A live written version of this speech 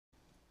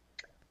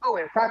Oh,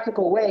 in a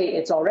practical way,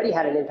 it's already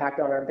had an impact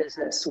on our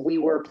business. We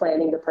were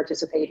planning to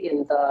participate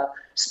in the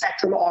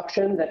spectrum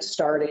auction that's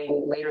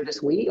starting later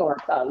this week or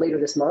later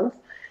this month.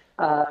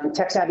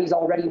 TekSavvy's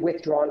already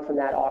withdrawn from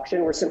that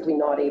auction. We're simply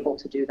not able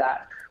to do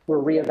that. We're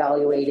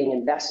reevaluating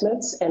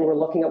investments, and we're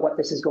looking at what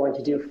this is going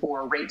to do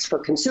for rates for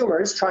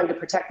consumers, trying to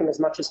protect them as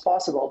much as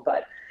possible.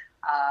 But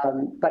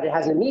it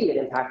has an immediate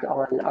impact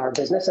on our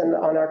business and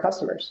on our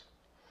customers.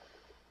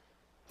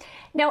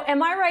 Now,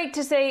 am I right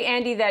to say,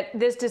 Andy, that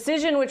this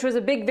decision, which was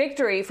a big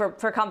victory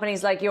for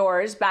companies like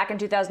yours back in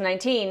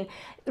 2019,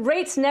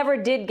 rates never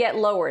did get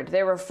lowered?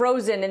 They were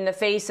frozen in the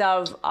face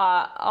of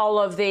all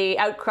of the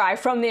outcry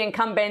from the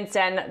incumbents,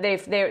 and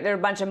there are a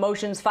bunch of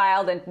motions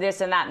filed and this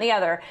and that and the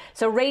other.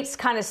 So rates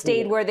kind of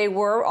stayed where they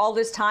were all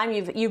this time.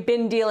 You've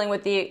been dealing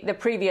with the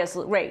previous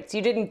rates.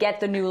 You didn't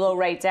get the new low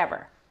rates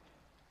ever.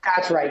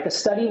 That's right. The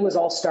study was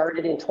all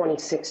started in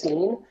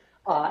 2016.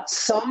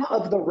 Some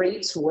of the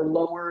rates were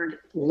lowered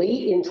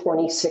late in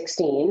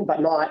 2016, but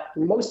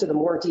most of them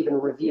weren't even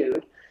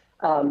reviewed.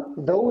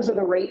 Those are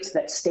the rates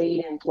that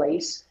stayed in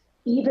place,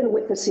 even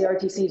with the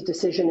CRTC's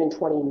decision in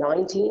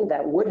 2019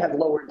 that would have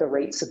lowered the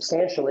rate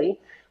substantially.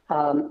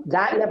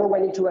 That never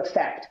went into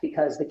effect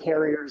because the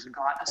carriers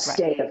got a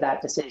stay of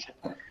that decision.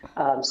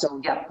 So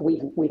yeah,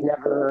 we've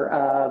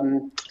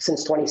never,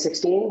 since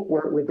 2016,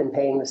 we've been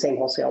paying the same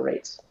wholesale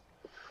rates.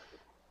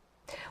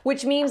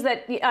 Which means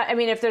that, I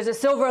mean, if there's a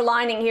silver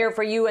lining here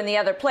for you and the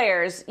other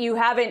players, you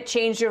haven't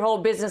changed your whole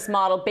business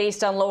model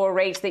based on lower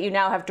rates that you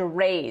now have to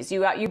raise.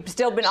 You've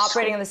still been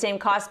operating on the same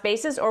cost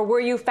basis, or were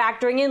you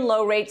factoring in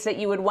low rates that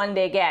you would one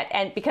day get?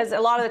 And because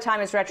a lot of the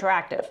time it's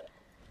retroactive.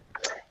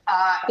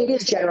 It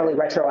is generally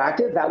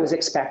retroactive. That was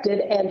expected.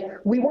 And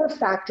we were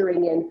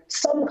factoring in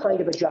some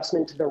kind of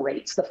adjustment to the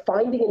rates. The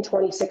finding in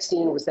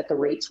 2016 was that the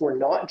rates were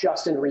not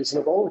just and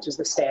reasonable, which is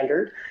the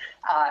standard.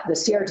 The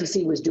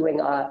CRTC was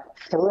doing a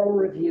thorough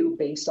review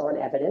based on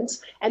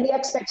evidence. And the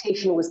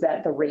expectation was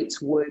that the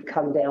rates would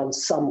come down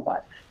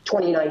somewhat.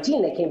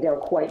 2019, they came down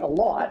quite a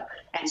lot.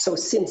 And so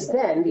since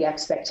then, the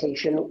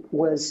expectation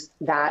was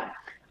that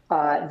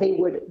they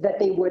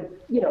would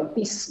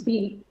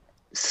be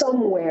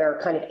somewhere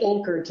kind of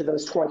anchored to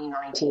those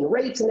 2019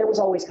 rates. And there was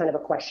always kind of a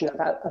question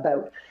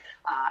about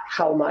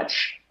how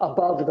much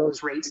above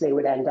those rates they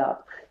would end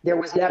up. There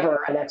was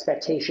never an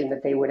expectation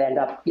that they would end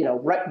up,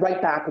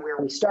 right back where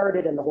we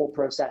started and the whole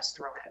process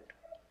thrown out.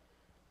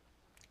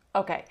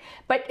 Okay,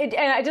 but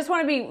and I just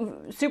want to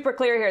be super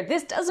clear here.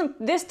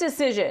 This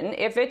decision,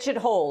 if it should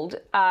hold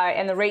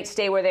and the rates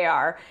stay where they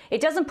are, it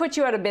doesn't put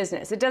you out of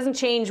business. It doesn't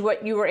change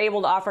what you were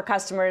able to offer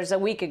customers a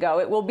week ago.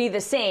 It will be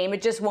the same.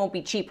 It just won't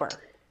be cheaper.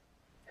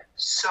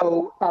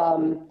 So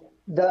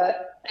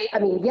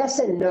yes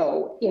and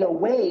no. In a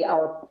way,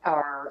 our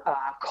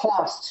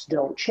costs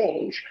don't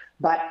change,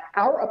 but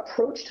our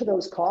approach to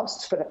those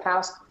costs for the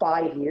past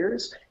 5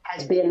 years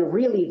has been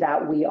really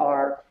that we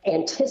are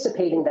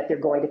anticipating that they're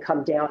going to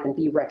come down and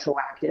be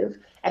retroactive,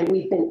 and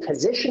we've been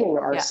positioning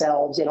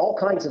ourselves in all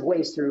kinds of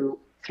ways through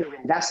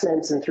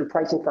investments and through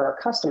pricing for our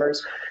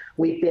customers.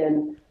 We've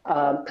been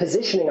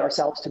positioning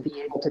ourselves to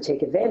be able to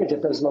take advantage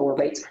of those lower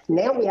rates.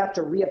 Now we have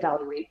to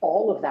reevaluate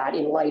all of that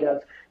in light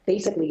of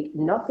basically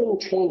nothing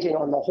changing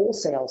on the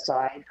wholesale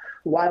side,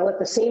 while at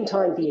the same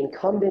time the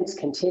incumbents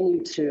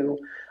continue to,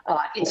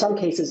 in some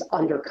cases,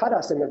 undercut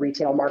us in the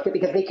retail market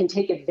because they can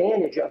take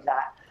advantage of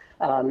that,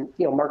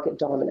 market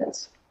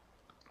dominance.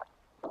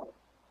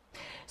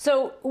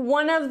 So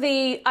one of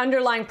the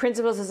underlying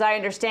principles, as I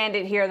understand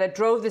it here, that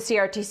drove the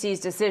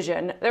CRTC's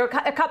decision, there were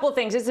a couple of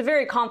things. It's a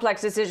very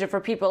complex decision for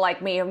people like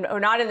me who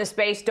are not in the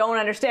space, don't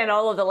understand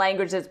all of the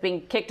language that's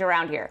being kicked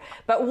around here.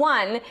 But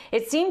one,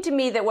 it seemed to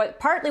me that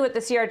partly what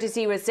the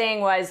CRTC was saying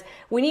was,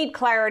 we need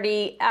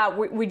clarity.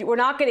 We're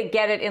not going to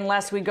get it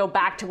unless we go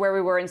back to where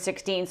we were in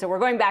 16. So we're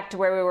going back to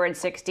where we were in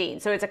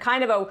 16. So it's a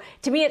kind of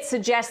to me, it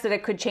suggests that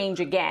it could change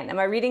again. Am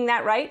I reading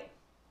that right?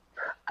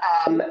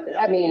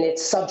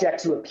 It's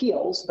subject to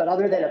appeals, but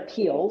other than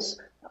appeals,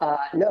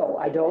 no,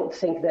 I don't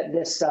think that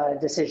this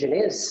decision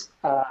is.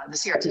 The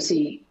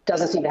CRTC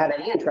doesn't seem to have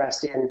any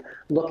interest in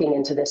looking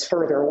into this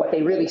further. What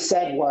they really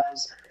said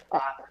was,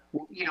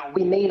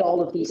 we made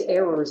all of these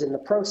errors in the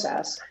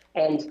process,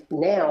 and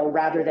now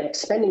rather than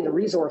expending the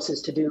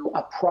resources to do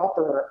a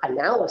proper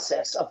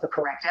analysis of the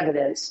correct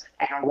evidence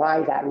and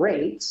arrive at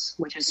rates,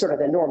 which is sort of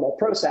the normal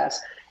process,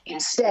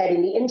 instead,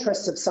 in the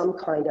interests of some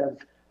kind of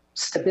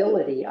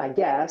stability, I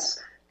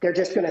guess, they're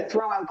just going to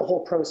throw out the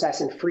whole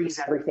process and freeze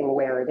everything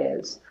where it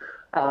is.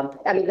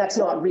 That's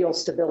not real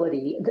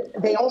stability.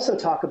 They also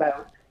talk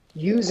about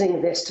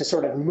using this to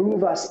sort of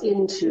move us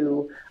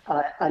into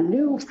a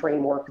new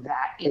framework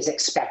that is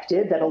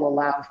expected, that'll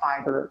allow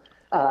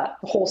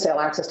wholesale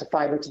access to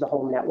fiber to the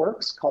home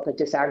networks, called the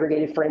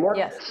disaggregated framework.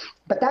 Yes.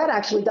 But that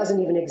actually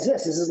doesn't even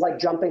exist. This is like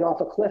jumping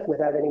off a cliff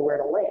without anywhere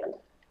to land.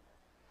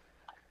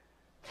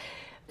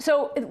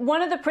 So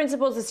one of the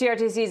principles the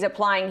CRTC is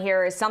applying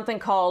here is something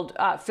called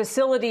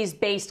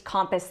facilities-based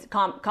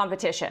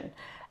competition.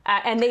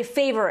 And they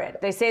favor it.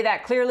 They say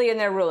that clearly in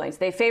their rulings.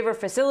 They favor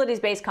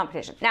facilities-based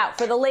competition. Now,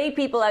 for the lay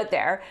people out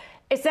there,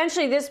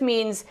 essentially this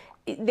means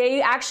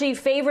they actually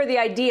favor the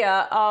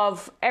idea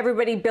of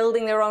everybody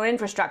building their own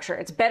infrastructure.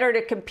 It's better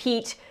to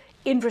compete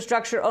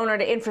infrastructure owner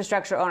to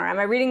infrastructure owner. Am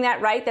I reading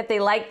that right, that they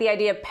like the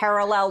idea of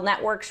parallel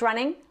networks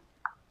running?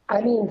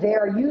 I mean,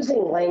 they're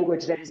using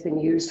language that has been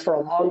used for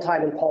a long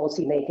time in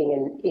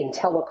policymaking in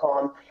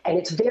telecom, and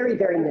it's very,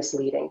 very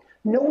misleading.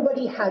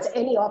 Nobody has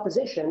any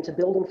opposition to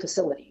building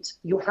facilities.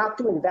 You have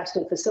to invest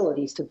in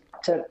facilities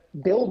to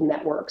build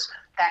networks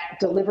that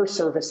deliver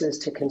services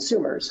to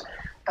consumers.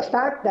 The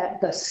fact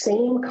that the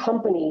same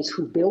companies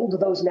who build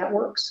those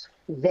networks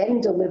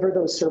then deliver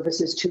those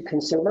services to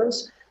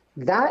consumers,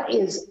 that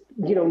is,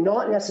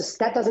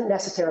 that doesn't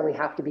necessarily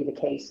have to be the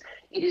case.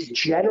 It is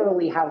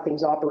generally how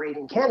things operate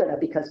in Canada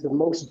because the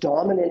most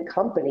dominant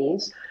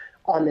companies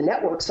on the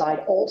network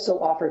side also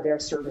offer their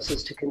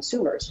services to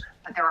consumers.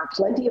 But there are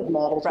plenty of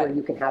models where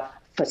you can have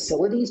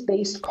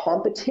facilities-based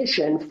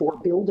competition for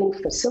building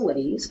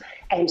facilities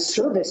and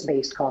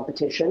service-based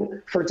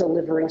competition for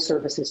delivering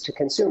services to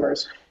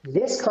consumers.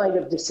 This kind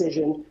of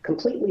decision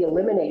completely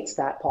eliminates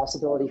that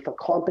possibility for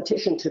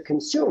competition to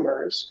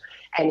consumers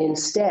and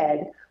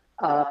instead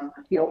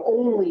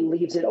only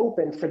leaves it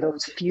open for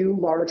those few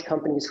large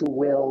companies who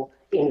will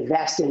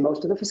invest in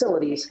most of the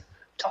facilities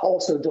to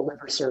also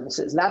deliver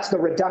services. That's the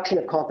reduction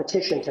of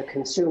competition to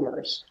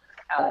consumers.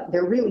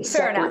 They're really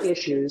separate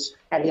issues,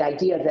 and the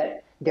idea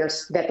that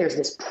there's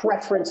this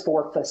preference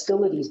for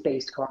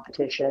facilities-based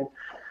competition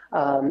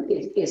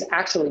is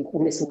actually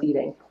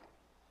misleading.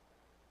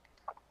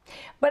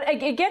 But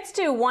it gets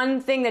to one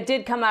thing that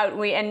did come out,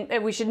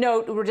 and we should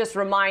note, we'll just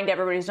remind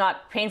everybody who's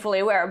not painfully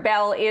aware,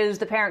 Bell is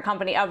the parent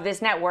company of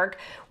this network.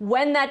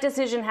 When that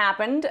decision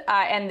happened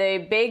and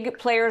the big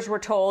players were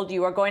told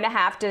you are going to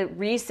have to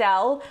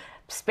resell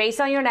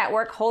space on your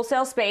network,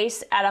 wholesale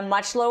space, at a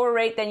much lower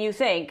rate than you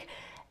think,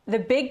 the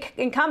big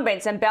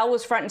incumbents, and Bell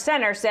was front and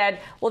center, said,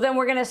 well, then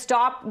we're going to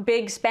stop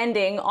big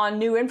spending on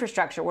new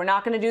infrastructure. We're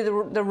not going to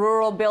do the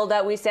rural build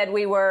out we said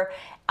we were.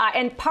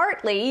 And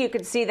partly you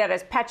could see that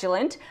as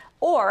petulant,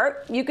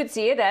 or you could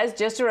see it as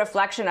just a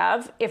reflection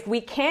of, if we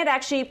can't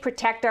actually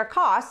protect our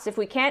costs, if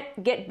we can't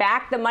get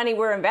back the money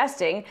we're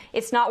investing,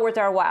 it's not worth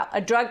our while. A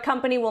drug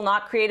company will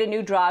not create a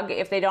new drug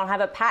if they don't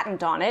have a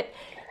patent on it.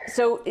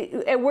 So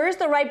where's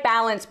the right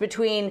balance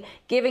between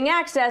giving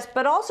access,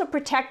 but also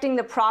protecting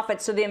the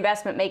profits so the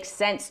investment makes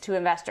sense to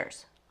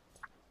investors?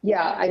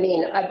 Yeah, I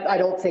mean, I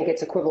don't think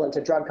it's equivalent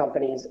to drug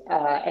companies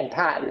and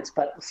patents,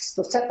 but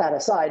let's set that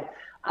aside.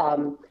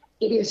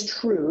 It is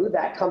true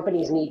that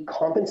companies need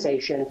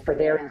compensation for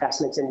their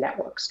investments in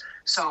networks.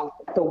 So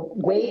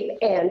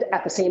and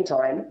at the same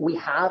time, we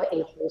have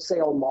a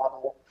wholesale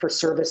model for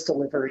service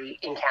delivery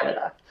in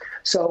Canada.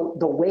 So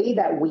the way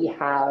that we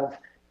have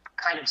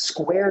kind of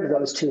squared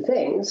those two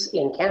things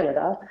in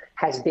Canada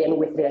has been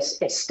with this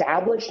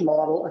established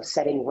model of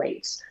setting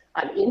rates.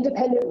 An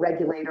independent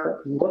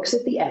regulator looks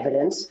at the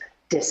evidence,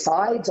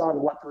 decides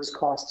on what those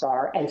costs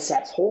are, and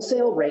sets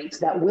wholesale rates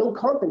that will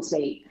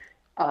compensate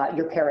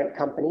your parent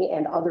company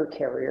and other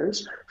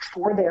carriers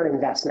for their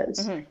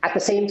investments. Mm-hmm. At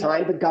the same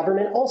time, the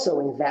government also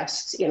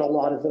invests in a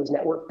lot of those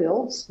network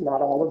builds,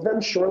 not all of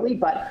them, surely,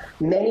 but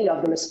many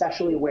of them,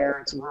 especially where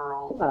it's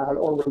rural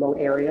or remote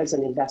areas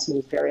and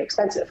investment is very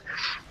expensive.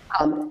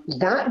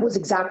 That was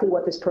exactly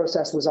what this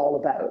process was all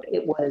about.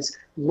 It was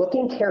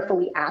looking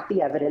carefully at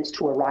the evidence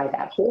to arrive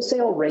at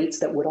wholesale rates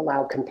that would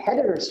allow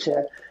competitors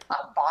to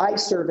buy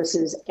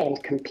services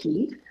and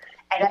compete,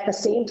 and at the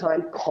same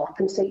time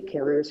compensate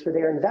carriers for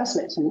their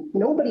investments.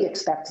 Nobody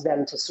expects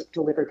them to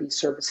deliver these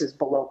services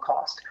below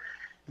cost.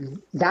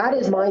 That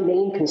is my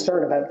main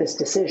concern about this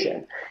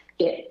decision.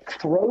 It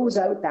throws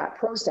out that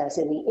process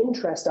in the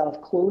interest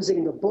of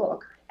closing the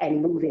book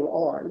and moving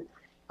on.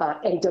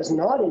 And does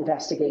not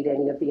investigate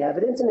any of the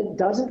evidence, and it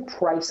doesn't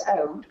price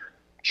out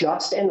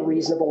just and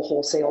reasonable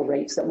wholesale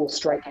rates that will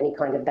strike any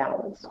kind of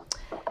balance.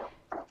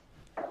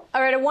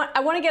 All right, I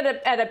want to get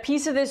at a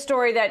piece of this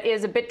story that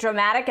is a bit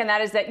dramatic, and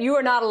that is that you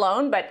are not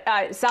alone, but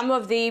some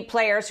of the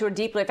players who are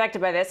deeply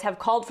affected by this have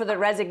called for the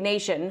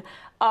resignation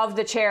of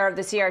the chair of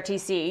the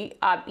CRTC,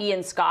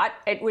 Ian Scott.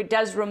 It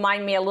does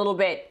remind me a little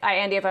bit,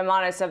 Andy, if I'm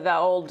honest, of the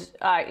old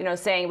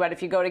saying about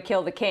if you go to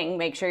kill the king,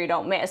 make sure you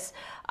don't miss.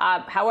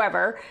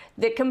 However,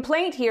 the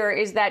complaint here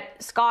is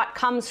that Scott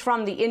comes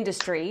from the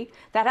industry.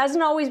 That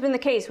hasn't always been the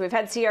case. We've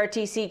had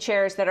CRTC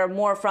chairs that are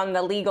more from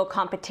the legal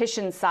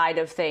competition side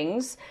of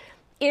things.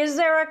 Is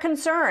there a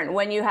concern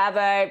when you have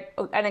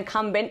an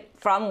incumbent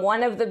from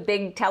one of the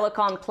big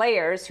telecom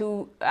players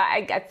who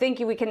I think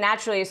we can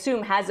naturally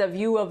assume has a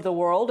view of the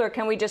world, or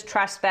can we just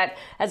trust that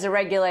as a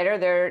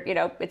regulator,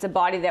 it's a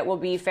body that will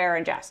be fair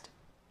and just?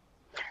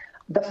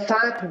 The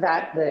fact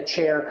that the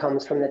chair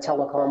comes from the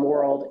telecom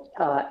world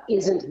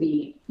isn't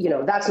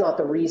that's not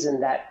the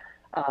reason that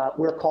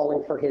we're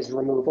calling for his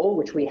removal,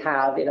 which we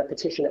have in a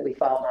petition that we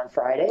filed on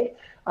Friday,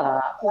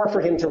 or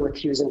for him to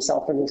recuse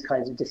himself from these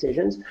kinds of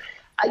decisions.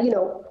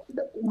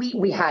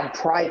 We had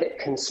private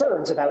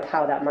concerns about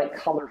how that might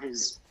color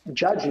his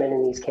judgment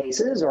in these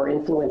cases or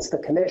influence the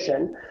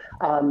commission.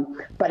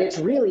 But it's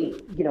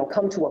really,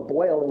 come to a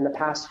boil in the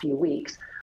past few weeks.